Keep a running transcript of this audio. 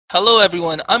Hello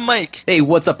everyone, I'm Mike, Hey,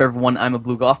 what's up everyone? I'm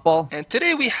Abluegolfball. and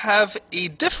today we have a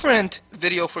different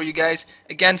video for you guys.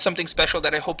 Again, something special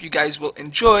that I hope you guys will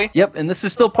enjoy. Yep, and this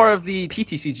is still part of the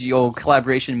PTCGO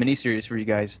collaboration miniseries for you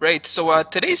guys. Right, so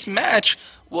today's match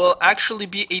will actually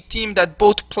be a team that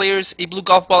both players,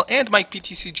 Abluegolfball and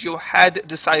MikePTCGO, had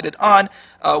decided on.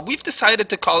 We've decided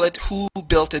to call it Who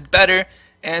Built It Better.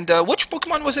 And which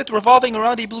Pokemon was it revolving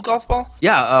around Abluegolfball?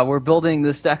 Yeah, we're building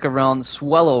this deck around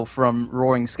Swellow from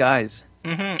Roaring Skies.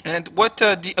 And what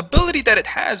the ability that it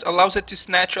has allows it to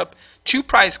snatch up 2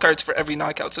 prize cards for every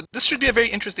knockout. So this should be a very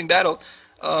interesting battle.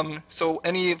 So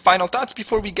any final thoughts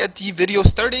before we get the video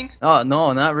starting? Oh,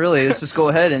 no, not really. Let's just go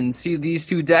ahead and see these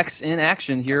two decks in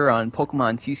action here on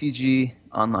Pokemon TCG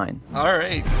Online.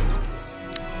 Alright.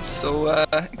 So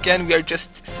again, we are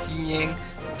just seeing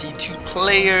the 2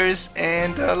 players,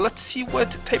 and let's see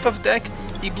what type of deck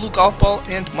Abluegolfball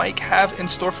and Mike have in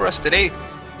store for us today.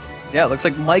 Yeah, it looks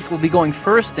like Mike will be going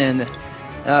first, and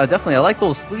definitely I like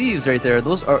those sleeves right there.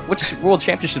 Those are, which World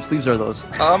Championship sleeves are those?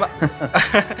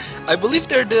 I believe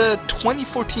they're the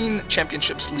 2014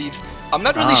 championship sleeves. I'm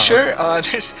not really sure.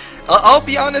 I'll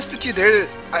be honest with you,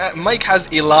 Mike has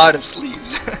a lot of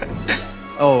sleeves.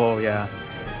 Oh, yeah.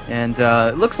 And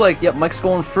it looks like, yep, Mike's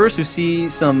going first. We see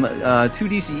some 2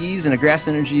 DCEs and a Grass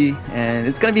Energy, and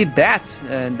it's going to be Bats.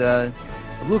 And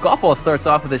Abluegolfball starts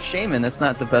off with a Shaman. That's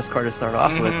not the best card to start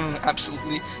off with.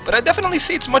 Absolutely. But I definitely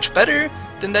say it's much better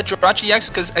than that Jirachi EX,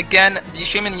 because again, the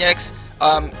Shaman EX,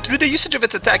 through the usage of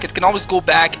its attack, it can always go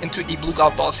back into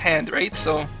Abluegolfball's hand, right?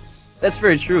 So that's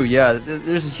very true, yeah.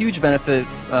 There's a huge benefit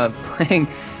playing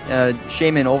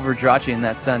Shaman over Jirachi in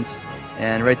that sense.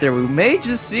 And right there, we may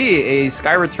just see a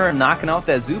Sky Return knocking out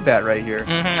that Zubat right here.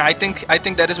 I think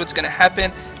that is what's going to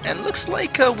happen. And looks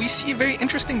like we see a very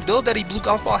interesting build that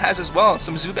Abluegolfball has as well.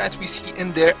 Some Zubats we see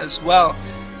in there as well.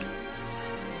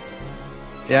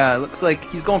 Yeah, it looks like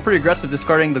he's going pretty aggressive,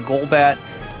 discarding the Golbat.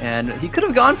 And he could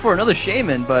have gone for another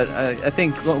Shaman, but I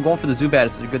think going for the Zubat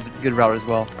is a good route as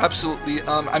well. Absolutely.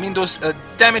 I mean, those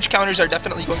damage counters are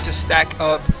definitely going to stack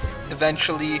up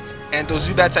eventually. And those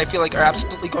Zubats, I feel like, are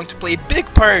absolutely going to play a big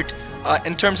part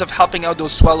in terms of helping out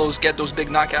those Swellows get those big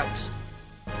knockouts.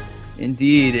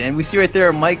 Indeed, and we see right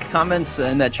there Mike comments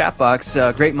in that chat box,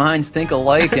 great minds think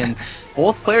alike, and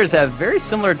both players have very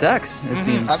similar decks, it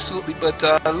seems. Absolutely, but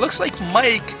looks like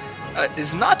Mike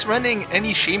is not running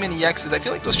any Shaman EXs. I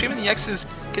feel like those Shaman EXs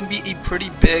can be a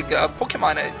pretty big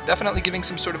Pokemon, definitely giving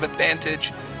some sort of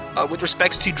advantage with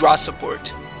respects to draw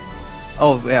support.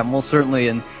 Oh yeah, most certainly,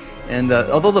 and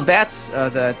although the Bats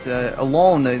that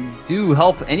alone do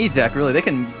help any deck, really, they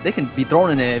can be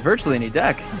thrown in virtually any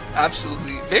deck.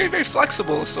 Absolutely, very very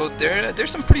flexible. So there's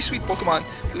some pretty sweet Pokemon.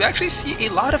 We actually see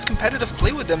a lot of competitive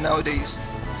play with them nowadays.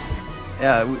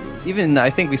 Yeah, even I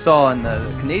think we saw on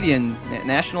the Canadian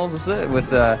Nationals, was it, with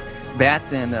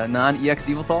Bats and non-EX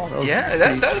Evoltal. Yeah,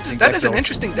 that is an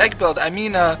interesting deck build. I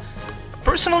mean,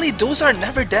 personally, those are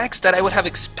never decks that I would have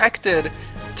expected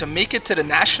to make it to the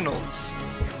Nationals.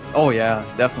 Oh yeah,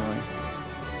 definitely.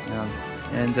 Yeah.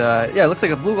 And yeah, it looks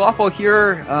like Abluegolfball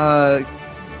here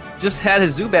just had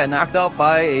his Zubat knocked out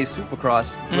by a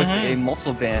Supercross with a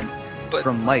Muscle Band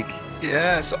from Mike.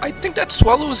 Yeah, so I think that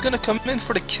Swellow is going to come in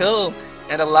for the kill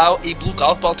and allow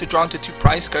Abluegolfball to draw into 2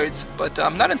 prize cards, but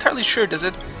I'm not entirely sure. Is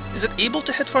it able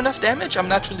to hit for enough damage? I'm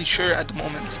not really sure at the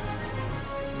moment.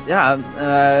 Yeah,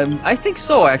 I think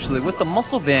so actually. With the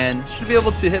Muscle Band, should be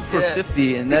able to hit for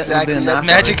 50, and that would be a knockout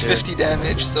magic right 50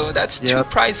 damage. So that's 2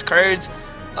 prize cards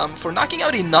for knocking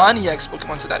out a non-EX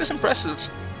Pokemon. So that is impressive.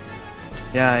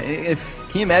 Yeah, can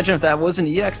you imagine if that was an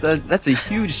EX? That's a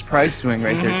huge prize swing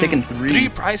right there. Taking 3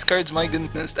 prize cards. My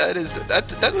goodness,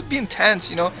 that would be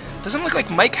intense. You know, doesn't look like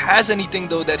Mike has anything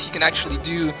though that he can actually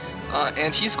do,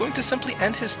 and he's going to simply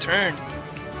end his turn.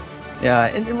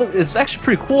 Yeah, and it's actually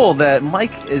pretty cool that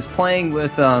Mike is playing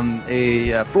with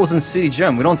a Frozen City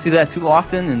Gem. We don't see that too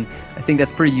often, and I think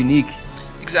that's pretty unique.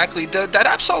 Exactly. That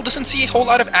Absol doesn't see a whole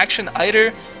lot of action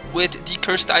either with the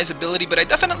Cursed Eyes ability, but I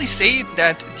definitely say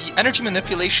that the energy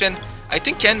manipulation, I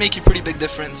think, can make a pretty big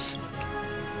difference.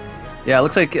 Yeah, it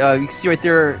looks like you can see right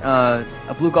there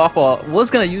Abluegolfball was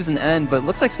going to use an N, but it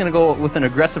looks like it's going to go with an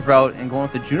aggressive route and going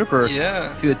with the Juniper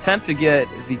to attempt to get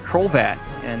the Crobat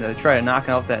and try to knock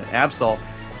out that Absol.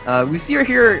 We see right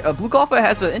here Abluegolfball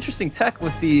has an interesting tech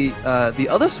with the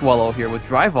other Swellow here with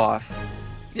Drive Off.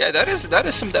 Yeah, that is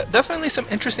definitely some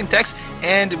interesting text,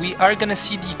 and we are gonna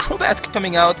see the Crobat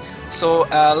coming out. So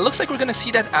looks like we're gonna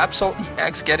see that Absol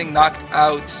EX getting knocked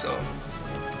out. So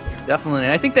definitely,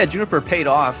 and I think that Juniper paid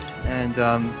off, and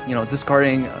you know,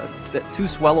 discarding 2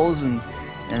 Swellows and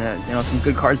and you know, some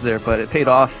good cards there, but it paid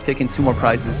off taking 2 more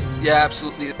prizes. Yeah,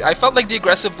 absolutely. I felt like the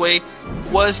aggressive way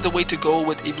was the way to go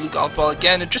with a blue golf ball.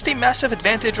 Again, just a massive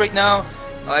advantage right now.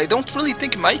 I don't really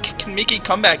think Mike can make a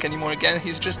comeback anymore. Again,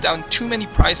 he's just down too many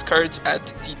prize cards at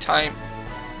the time.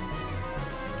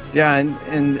 Yeah,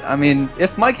 and I mean,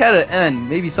 if Mike had an N,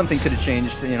 maybe something could have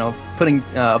changed, you know, putting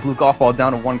a blue golf ball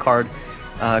down to 1 card.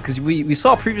 Because we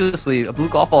saw previously a blue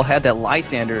golf ball had that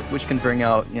Lysander, which can bring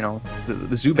out, you know,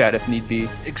 the Zubat if need be.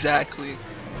 Exactly.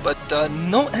 But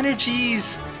no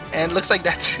energies, and looks like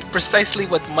that's precisely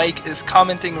what Mike is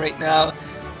commenting right now.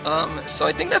 So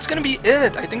I think that's going to be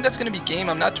it. I think that's going to be game.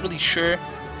 I'm not really sure.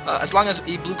 As long as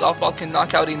a blue golf ball can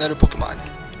knock out another Pokemon.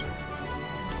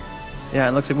 Yeah,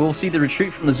 it looks like we'll see the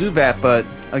retreat from the Zubat, but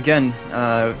again,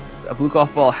 a blue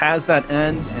golf ball has that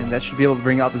N, and that should be able to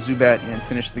bring out the Zubat and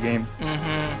finish the game.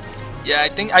 Yeah, I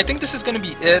think this is going to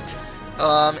be it.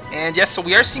 And yes, so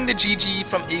we are seeing the GG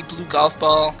from a blue golf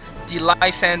ball. The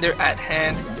Lysander at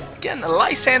hand. Again, a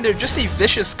Lysander, just a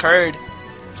vicious card.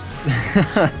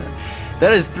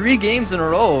 That is 3 games in a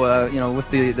row, you know, with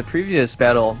the previous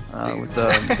battle, with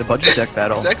the budget deck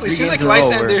battle. Exactly, it seems like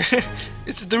Lysander,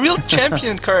 it's the real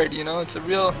champion card, you know, it's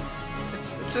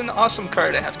an awesome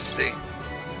card, I have to say.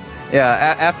 Yeah,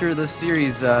 after this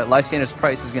series, Lysander's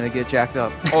price is going to get jacked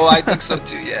up. Oh, I think so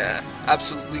too, yeah,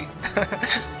 absolutely.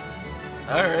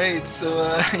 Alright, so,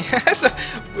 yeah, so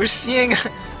we're seeing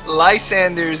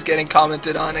Lysanders getting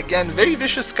commented on. Again, very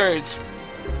vicious cards.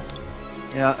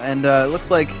 Yeah, and it looks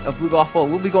like a blue golf ball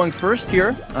will be going first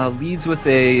here. Leads with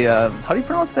a, how do you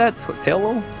pronounce that?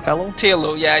 Tailo?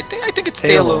 Tailo, yeah, I think it's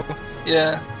Tailo.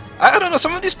 Yeah. I don't know,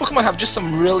 some of these Pokemon have just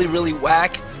some really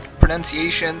whack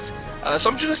pronunciations. So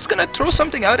I'm just gonna throw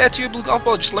something out at you, blue golf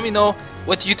ball. Just let me know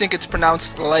what you think it's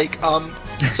pronounced like.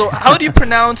 So how do you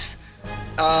pronounce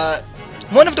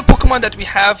one of the Pokemon that we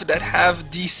have that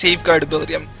have the Safeguard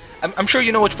ability? I'm sure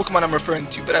you know which Pokemon I'm referring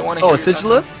to, but I want to hear. Oh,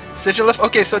 Sigilyph? Sigilyph.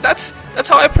 Okay, so that's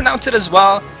how I pronounce it as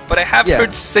well. But I have heard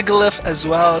Sigilyph as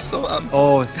well. So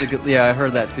Oh, yeah, I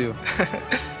heard that too.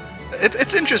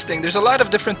 It's interesting. There's a lot of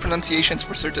different pronunciations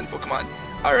for certain Pokemon.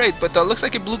 All right, but looks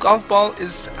like a blue golf ball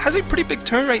has a pretty big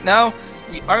turn right now.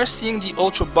 We are seeing the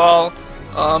Ultra Ball.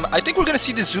 I think we're gonna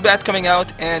see the Zubat coming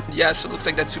out, and yeah, so it looks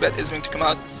like that Zubat is going to come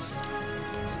out.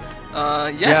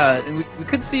 Yes. Yeah, and we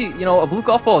could see, you know, a blue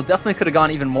golf ball definitely could have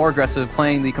gone even more aggressive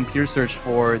playing the computer search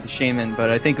for the Shaman, but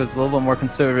I think it was a little bit more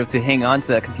conservative to hang on to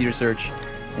that computer search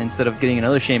instead of getting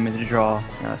another Shaman to draw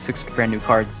 6 brand new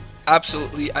cards.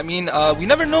 Absolutely. I mean, we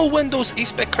never know when those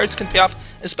A-Spec cards can pay off,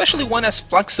 especially one as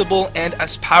flexible and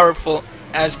as powerful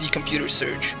as the computer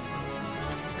search.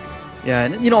 Yeah,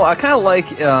 and you know, I kind of like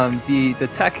the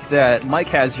tech that Mike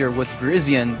has here with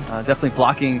Virizion, definitely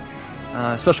blocking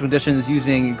special conditions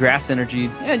using grass energy.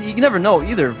 And you never know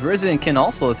either. Virizion can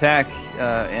also attack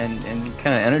and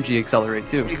kind of energy accelerate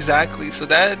too. Exactly. So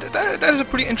that is a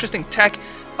pretty interesting tech.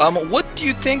 What do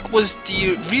you think was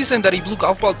the reason that a blue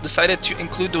golf ball decided to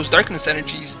include those darkness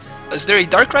energies? Is there a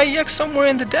Darkrai EX somewhere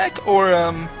in the deck, or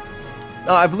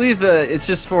I believe it's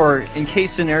just for in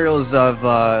case scenarios of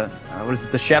what is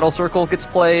it? The Shadow Circle gets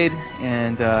played,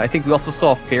 and I think we also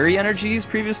saw Fairy energies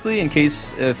previously in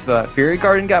case if Fairy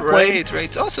Garden got played.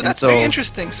 Right. Also, that's very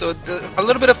interesting. So a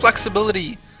little bit of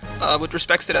flexibility with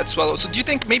respects to that Swellow. So do you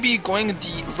think maybe going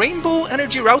the Rainbow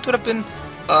energy route would have been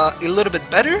a little bit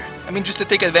better? I mean, just to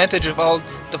take advantage of all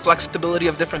the flexibility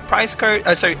of different prize cards,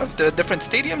 of the different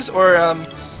stadiums, or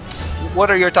what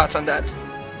are your thoughts on that?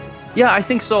 Yeah, I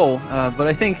think so, but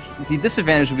I think the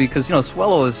disadvantage would be because, you know,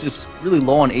 Swellow is just really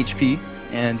low on HP,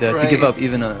 and to give up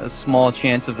even a small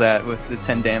chance of that with the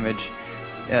 10 damage,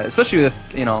 especially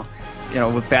with, you know,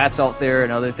 with bats out there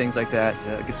and other things like that,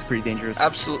 it gets pretty dangerous.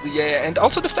 Absolutely, yeah. And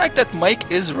also the fact that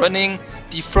Mike is running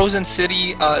the Frozen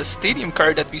City Stadium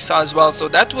card that we saw as well, so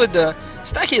that would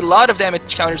stack a lot of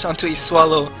damage counters onto a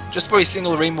Swellow just for a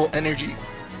single Rainbow energy.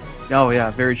 Oh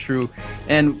yeah, very true.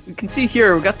 And we can see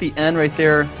here we got the N right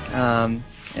there,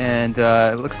 and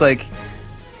it looks like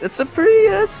it's a pretty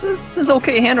it's an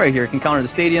okay hand right here. It can counter the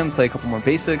stadium, play a couple more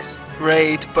basics.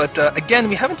 Right, but again,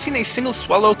 we haven't seen a single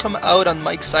Swellow come out on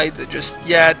Mike's side just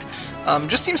yet.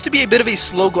 Just seems to be a bit of a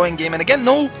slow-going game, and again,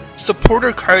 no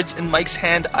supporter cards in Mike's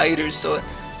hand either. So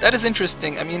that is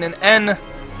interesting. I mean, an N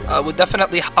would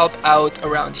definitely help out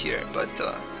around here, but.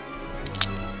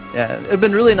 Yeah, it'd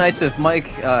been really nice if Mike,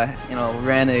 you know,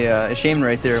 ran a Shaman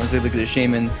right there and was able to get a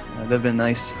Shaman. That'd been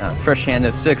nice. Fresh hand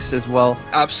of 6 as well.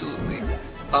 Absolutely.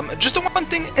 Just the one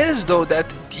thing is, though, that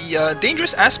the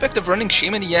dangerous aspect of running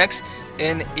Shaman EX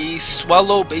in a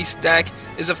Swellow-based deck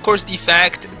is, of course, the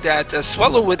fact that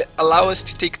Swellow would allow us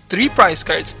to take 3 prize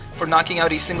cards for knocking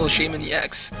out a single Shaman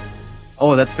EX.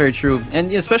 Oh, that's very true.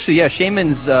 And especially, yeah,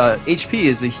 Shaman's HP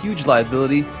is a huge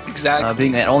liability. Exactly.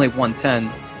 Being at only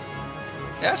 110.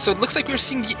 Yeah, so it looks like we're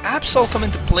seeing the Absol come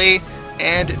into play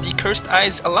and the Cursed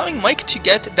Eyes, allowing Mike to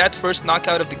get that first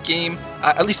knockout of the game,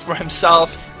 at least for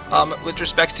himself, with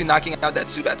respects to knocking out that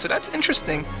Zubat. So that's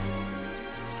interesting.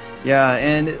 Yeah,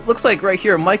 and it looks like right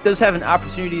here, Mike does have an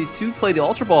opportunity to play the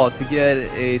Ultra Ball to get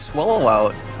a Swellow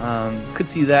out. Could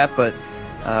see that, but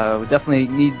definitely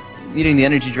needing the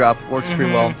energy drop works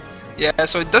pretty well. Yeah,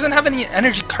 so it doesn't have any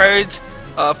energy cards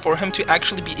for him to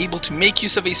actually be able to make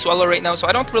use of a Swellow right now, so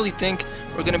I don't really think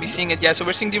we're going to be seeing it. Yeah, so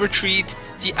we're seeing the Retreat,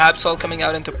 the Absol coming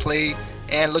out into play,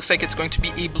 and looks like it's going to be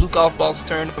a Abluegolfball's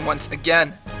turn once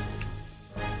again.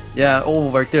 Yeah, oh,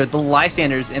 right there, the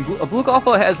Lysanders, and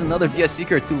Abluegolfball has another VS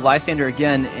Seeker to Lysander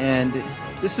again, and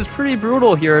this is pretty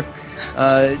brutal here.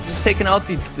 Just taking out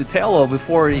the Taillow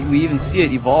before we even see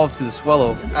it evolve to the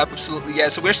Swellow. Absolutely, yeah,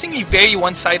 so we're seeing a very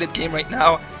one-sided game right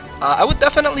now. I would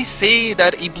definitely say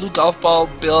that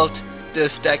Abluegolfball built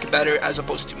this deck better as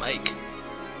opposed to Mike.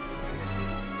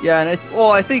 Yeah, and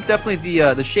I think definitely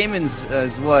the Shamans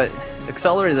is what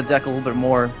accelerated the deck a little bit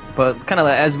more, but kind of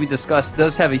as we discussed,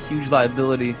 does have a huge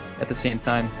liability at the same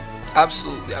time.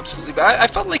 Absolutely, absolutely. But I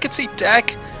felt like it's a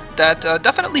deck that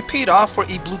definitely paid off for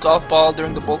Abluegolfball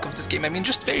during the bulk of this game. I mean,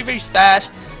 just very, very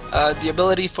fast. The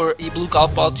ability for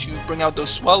Abluegolfball to bring out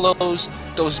those Swellows,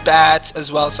 those Bats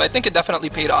as well. So I think it definitely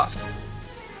paid off.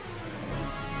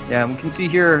 Yeah, we can see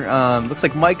here, looks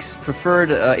like Mike's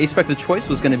preferred aspect of choice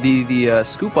was going to be the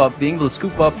scoop up, being able to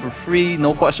scoop up for free,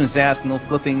 no questions asked, no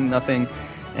flipping, nothing,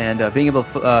 and being able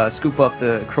to scoop up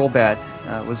the Crobat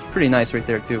was pretty nice right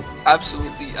there too.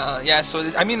 Absolutely, yeah, so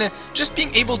I mean, just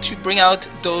being able to bring out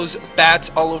those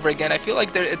Bats all over again, I feel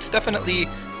like it's definitely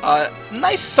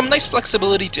some nice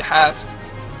flexibility to have.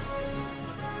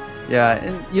 Yeah,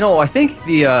 and you know, I think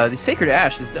the Sacred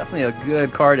Ash is definitely a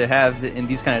good card to have in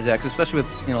these kind of decks, especially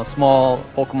with small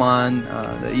Pokemon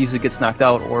that easily gets knocked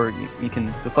out, or you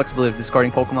can the flexibility of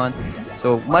discarding Pokemon.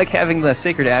 So Mike having the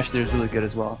Sacred Ash there is really good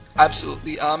as well.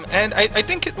 Absolutely, and I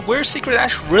think where Sacred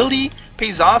Ash really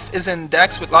pays off is in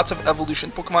decks with lots of evolution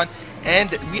Pokemon,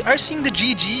 and we are seeing the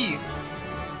GG.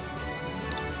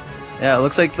 Yeah, it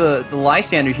looks like the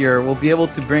Lysander here will be able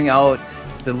to bring out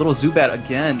the little Zubat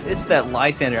again. It's that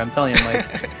Lysander, I'm telling you,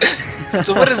 Mike.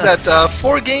 So what is that?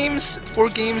 4 games? 4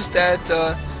 games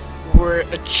that were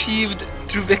achieved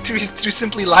through victories through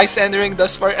simply Lysandering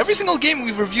thus far. Every single game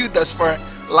we've reviewed thus far,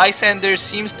 Lysander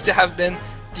seems to have been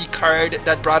the card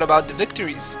that brought about the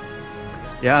victories.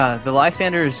 Yeah, the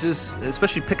Lysander is just,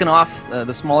 especially picking off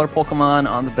the smaller Pokemon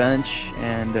on the bench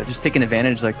and just taking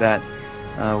advantage like that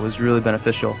was really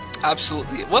beneficial.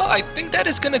 Absolutely. Well, I think that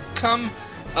is going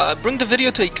to bring the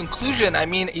video to a conclusion. I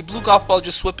mean, Abluegolfball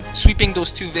just sweeping those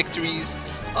 2 victories,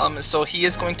 so he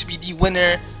is going to be the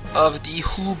winner of the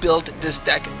Who Built This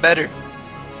Deck Better.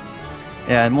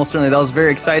 Yeah, and most certainly that was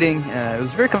very exciting. It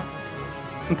was very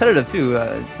competitive too,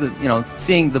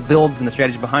 seeing the builds and the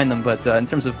strategy behind them, but in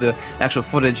terms of the actual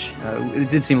footage, it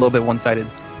did seem a little bit one-sided.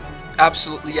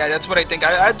 Absolutely, yeah, that's what I think.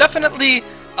 I definitely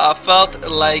felt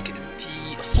like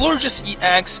the Florges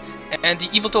EX and the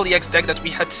Yveltal EX deck that we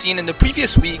had seen in the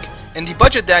previous week in the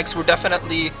budget decks were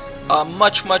definitely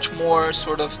much more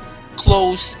sort of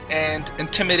close and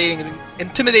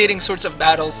intimidating sorts of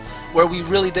battles where we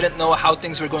really didn't know how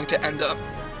things were going to end up.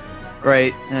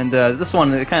 Right, and this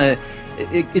one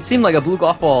it seemed like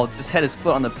Abluegolfball just had his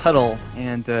foot on the pedal,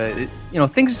 and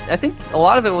things. I think a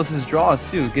lot of it was his draws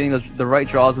too, getting the right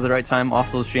draws at the right time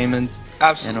off those Shamans.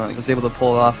 Absolutely, and was able to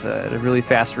pull it off at a really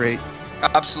fast rate.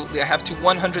 Absolutely, I have to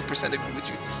 100% agree with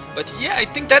you. But yeah, I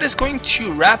think that is going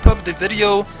to wrap up the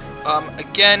video.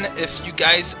 Again, if you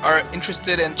guys are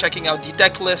interested in checking out the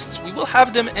deck lists, we will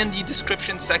have them in the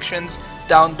description sections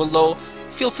down below.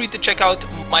 Feel free to check out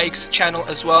Mike's channel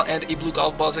as well, and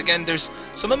Abluegolfball's. Again, there's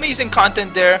some amazing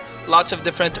content there, lots of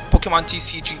different Pokemon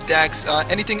TCG decks.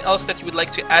 Anything else that you would like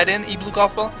to add in,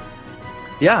 Abluegolfball?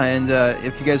 Yeah, and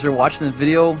if you guys are watching the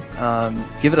video,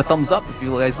 give it a thumbs up if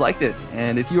you guys liked it.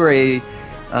 And if you are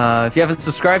if you haven't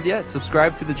subscribed yet,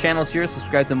 subscribe to the channels here.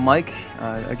 Subscribe to Mike.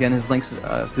 Again, his links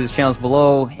to his channels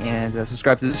below, and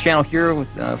subscribe to this channel here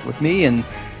with me. And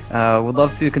would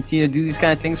love to continue to do these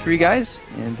kind of things for you guys.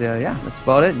 And yeah, that's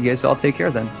about it. You guys all take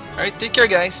care then. All right, take care,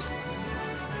 guys.